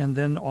and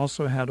then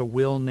also had a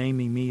will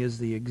naming me as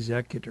the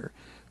executor.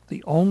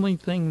 The only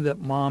thing that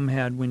Mom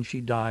had when she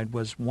died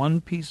was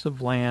one piece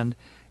of land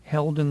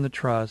held in the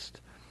trust,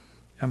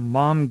 and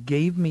Mom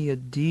gave me a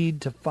deed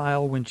to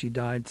file when she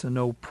died, so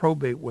no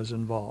probate was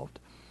involved.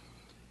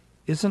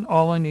 Isn't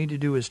all I need to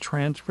do is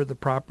transfer the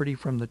property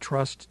from the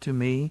trust to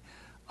me?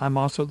 I'm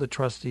also the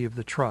trustee of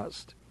the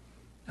trust.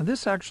 And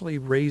this actually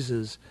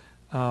raises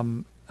a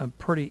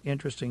pretty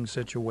interesting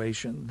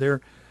situation.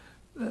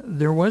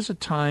 There was a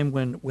time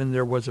when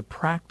there was a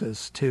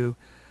practice to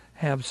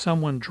have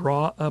someone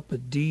draw up a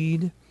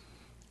deed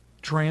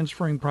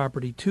transferring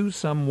property to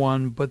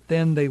someone, but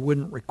then they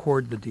wouldn't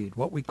record the deed,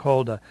 what we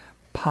called a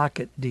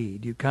pocket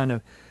deed. You kind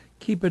of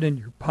keep it in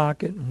your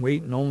pocket and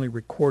wait and only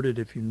record it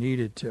if you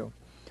needed to.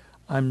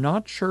 I'm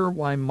not sure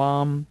why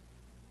Mom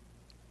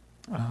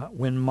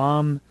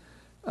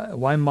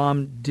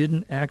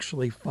didn't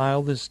actually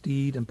file this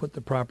deed and put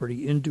the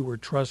property into her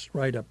trust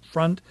right up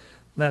front.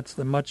 That's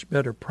the much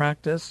better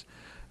practice.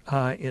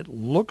 It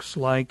looks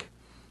like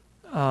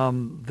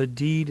the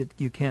deed,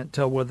 you can't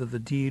tell whether the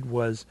deed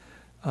was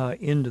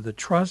into the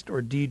trust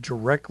or deed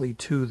directly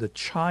to the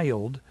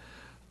child.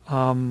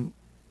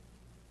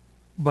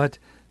 But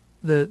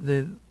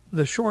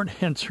the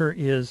short answer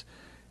is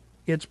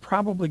it's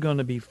probably going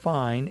to be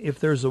fine. If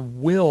there's a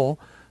will,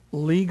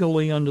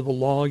 legally under the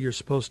law, you're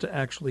supposed to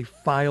actually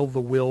file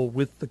the will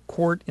with the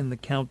court in the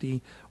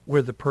county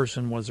where the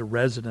person was a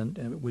resident,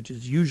 which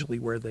is usually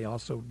where they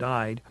also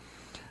died.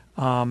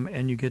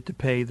 And you get to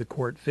pay the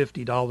court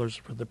 $50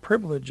 for the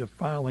privilege of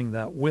filing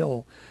that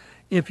will.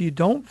 If you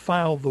don't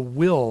file the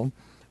will,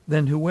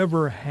 then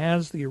whoever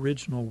has the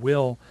original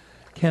will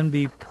can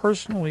be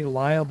personally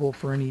liable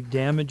for any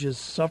damages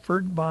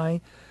suffered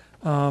by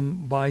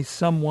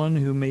someone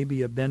who may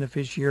be a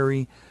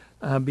beneficiary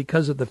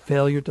because of the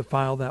failure to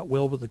file that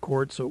will with the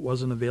court, so it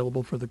wasn't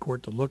available for the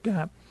court to look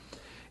at.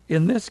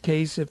 In this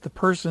case, if the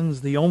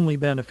person's the only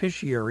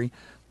beneficiary,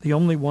 the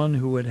only one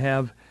who would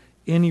have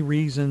any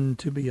reason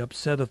to be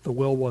upset if the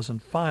will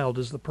wasn't filed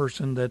is the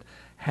person that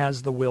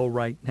has the will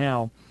right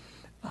now.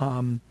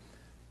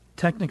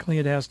 Technically,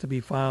 it has to be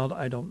filed.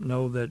 I don't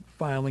know that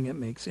filing it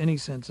makes any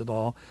sense at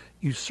all.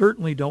 You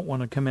certainly don't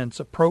want to commence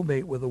a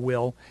probate with a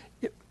will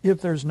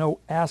if there's no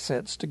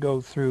assets to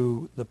go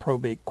through the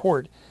probate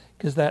court,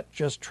 because that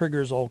just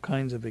triggers all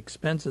kinds of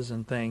expenses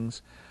and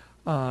things,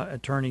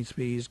 attorney's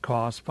fees,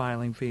 costs,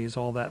 filing fees,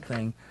 all that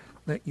thing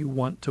that you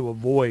want to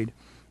avoid.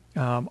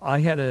 I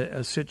had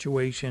a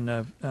situation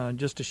of,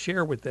 just to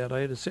share with that, I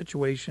had a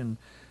situation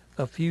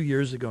a few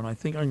years ago, and I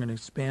think I'm going to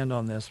expand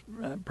on this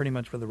pretty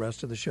much for the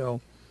rest of the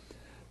show.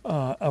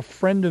 A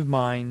friend of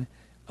mine,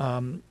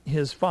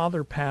 his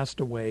father passed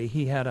away.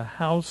 He had a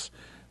house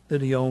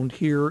that he owned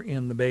here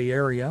in the Bay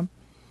Area,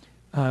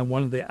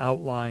 one of the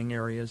outlying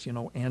areas,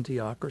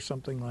 Antioch or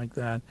something like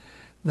that.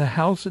 The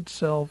house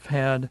itself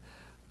had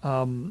a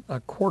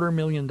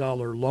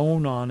 $250,000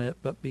 loan on it,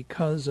 but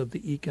because of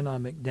the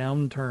economic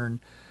downturn,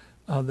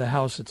 the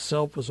house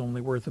itself was only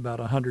worth about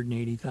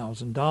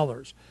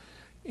 $180,000.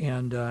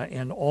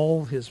 And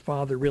all his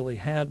father really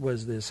had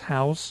was this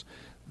house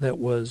that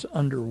was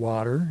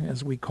underwater,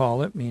 as we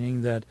call it,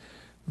 meaning that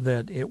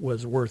it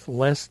was worth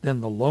less than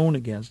the loan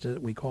against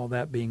it. We call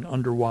that being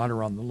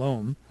underwater on the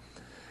loan.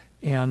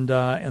 And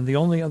the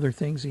only other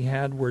things he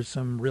had were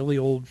some really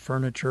old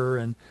furniture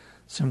and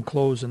some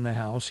clothes in the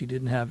house. He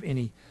didn't have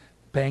any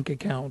bank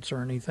accounts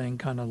or anything,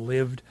 kind of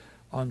lived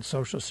on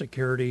Social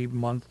Security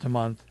month to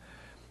month.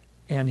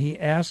 And he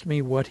asked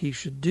me what he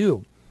should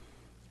do.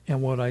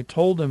 And what I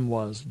told him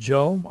was,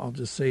 Joe, I'll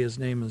just say his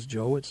name is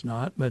Joe, it's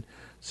not, but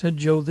said,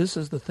 Joe, this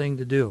is the thing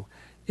to do.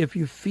 If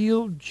you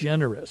feel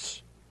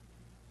generous,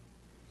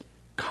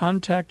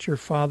 contact your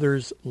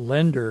father's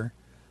lender,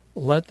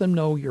 let them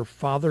know your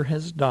father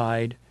has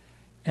died,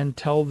 and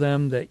tell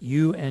them that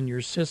you and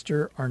your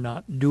sister are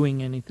not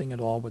doing anything at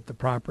all with the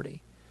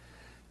property.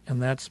 And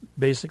that's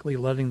basically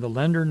letting the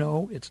lender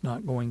know it's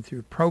not going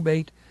through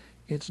probate,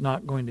 it's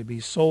not going to be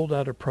sold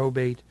out of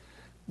probate.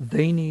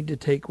 They need to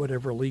take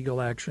whatever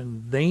legal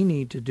action they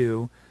need to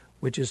do,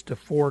 which is to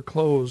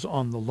foreclose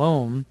on the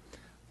loan,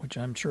 which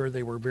I'm sure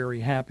they were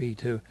very happy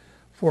to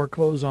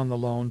foreclose on the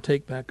loan,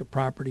 take back a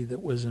property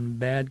that was in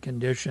bad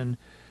condition,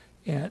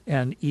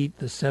 and eat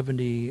the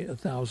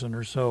 $70,000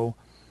 or so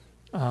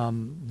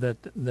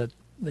that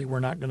they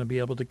were not going to be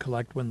able to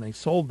collect when they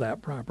sold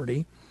that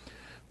property.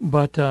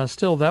 But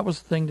still, that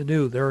was the thing to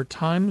do. There are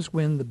times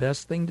when the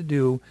best thing to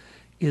do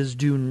is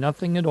do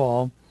nothing at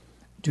all.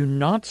 Do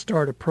not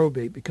start a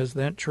probate, because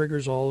that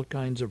triggers all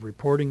kinds of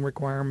reporting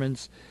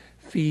requirements,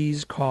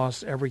 fees,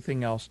 costs,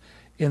 everything else.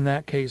 In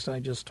that case, I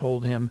just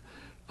told him,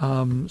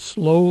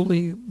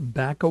 slowly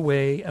back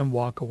away and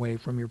walk away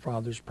from your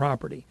father's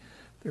property.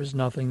 There's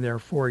nothing there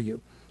for you.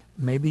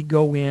 Maybe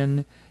go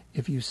in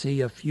if you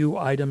see a few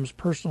items,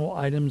 personal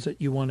items that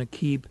you want to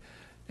keep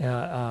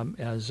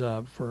as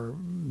for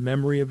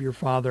memory of your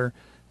father,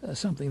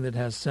 something that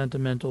has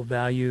sentimental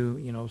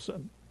value,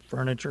 some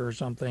furniture or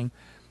something.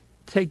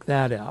 Take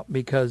that out,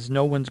 because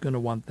no one's going to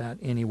want that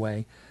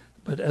anyway.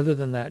 But other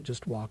than that,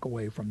 just walk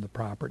away from the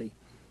property.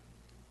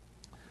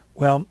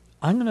 Well,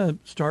 I'm going to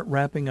start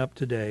wrapping up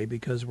today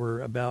because we're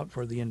about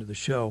for the end of the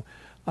show.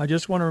 I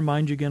just want to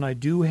remind you again, I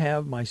do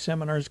have my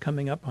seminars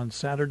coming up on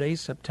Saturday,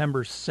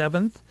 September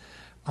 7th.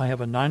 I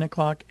have a 9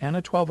 o'clock and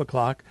a 12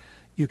 o'clock.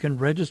 You can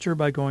register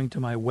by going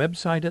to my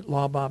website at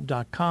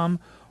lawbob.com,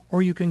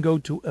 or you can go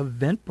to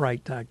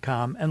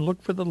eventbrite.com and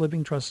look for the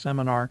Living Trust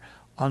Seminar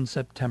on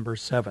September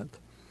 7th.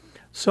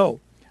 So,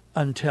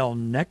 until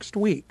next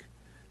week,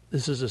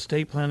 this is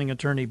estate planning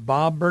attorney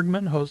Bob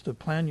Bergman, host of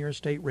Plan Your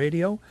Estate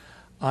Radio.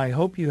 I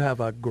hope you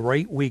have a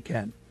great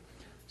weekend.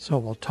 So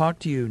we'll talk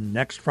to you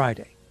next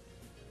Friday.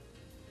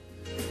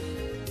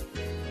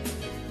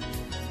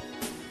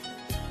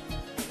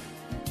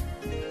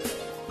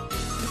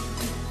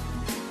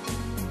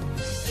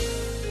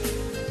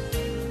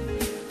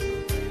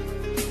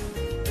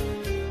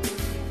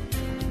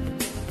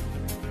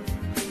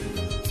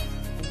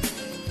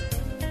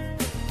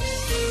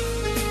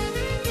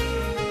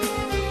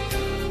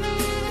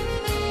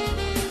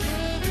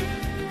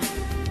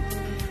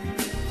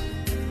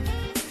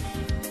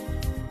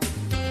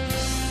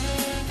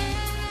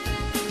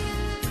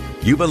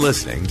 You've been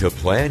listening to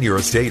Plan Your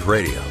Estate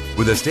Radio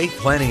with estate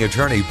planning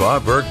attorney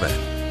Bob Bergman.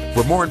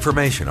 For more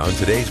information on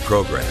today's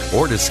program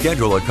or to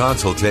schedule a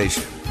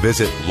consultation,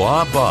 visit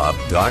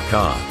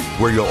lawbob.com,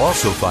 where you'll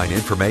also find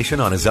information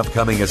on his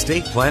upcoming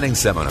estate planning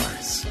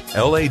seminars.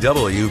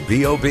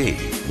 LAWBOB,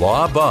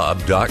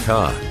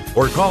 lawbob.com.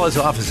 Or call his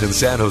office in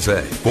San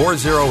Jose,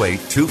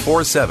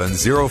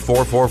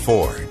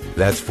 408-247-0444.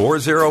 That's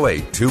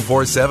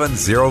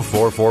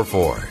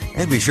 408-247-0444.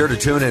 And be sure to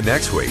tune in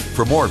next week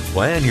for more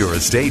Plan Your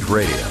Estate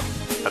Radio.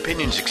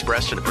 Opinions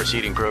expressed in the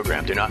preceding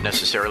program do not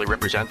necessarily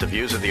represent the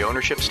views of the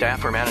ownership,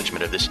 staff, or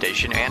management of this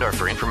station and are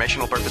for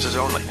informational purposes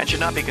only and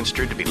should not be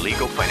construed to be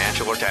legal,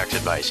 financial, or tax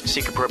advice.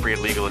 Seek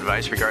appropriate legal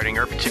advice regarding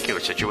your particular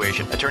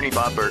situation. Attorney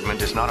Bob Bergman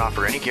does not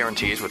offer any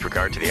guarantees with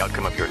regard to the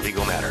outcome of your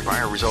legal matter.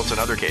 Prior results in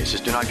other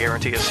cases do not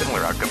guarantee a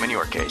similar outcome in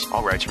your case.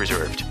 All rights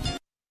reserved.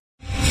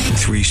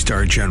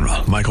 3-star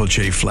General Michael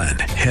J. Flynn,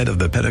 head of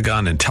the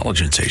Pentagon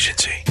Intelligence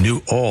Agency,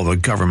 knew all the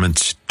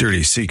government's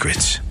dirty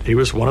secrets. He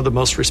was one of the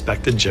most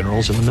respected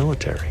generals in the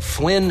military.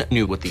 Flynn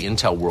knew what the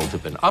intel world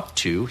had been up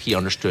to. He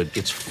understood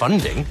its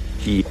funding.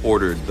 He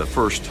ordered the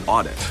first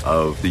audit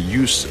of the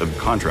use of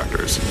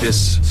contractors.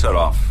 This set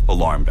off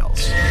alarm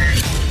bells.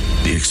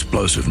 The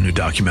explosive new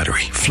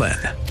documentary, Flynn,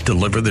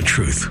 Deliver the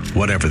Truth,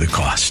 Whatever the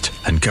Cost,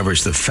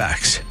 uncovers the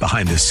facts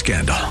behind this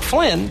scandal.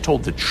 Flynn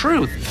told the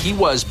truth. He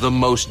was the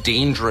most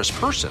dangerous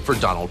person for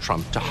Donald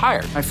Trump to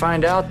hire. I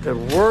find out the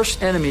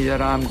worst enemy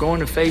that I'm going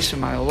to face in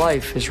my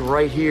life is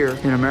right here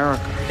in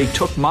America. They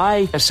took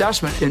my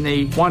assessment and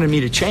they wanted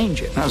me to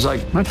change it. And I was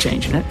like, I'm not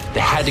changing it. They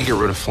had to get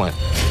rid of Flynn.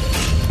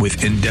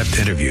 With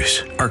in-depth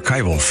interviews,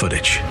 archival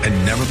footage,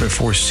 and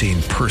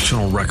never-before-seen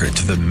personal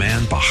records of the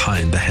man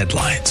behind the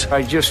headlines.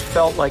 I just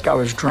felt like I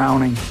was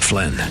drowning.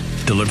 Flynn,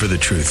 Deliver the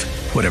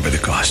Truth, Whatever the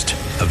Cost.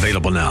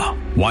 Available now.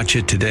 Watch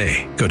it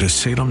today. Go to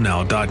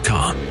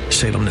salemnow.com.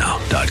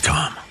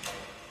 salemnow.com.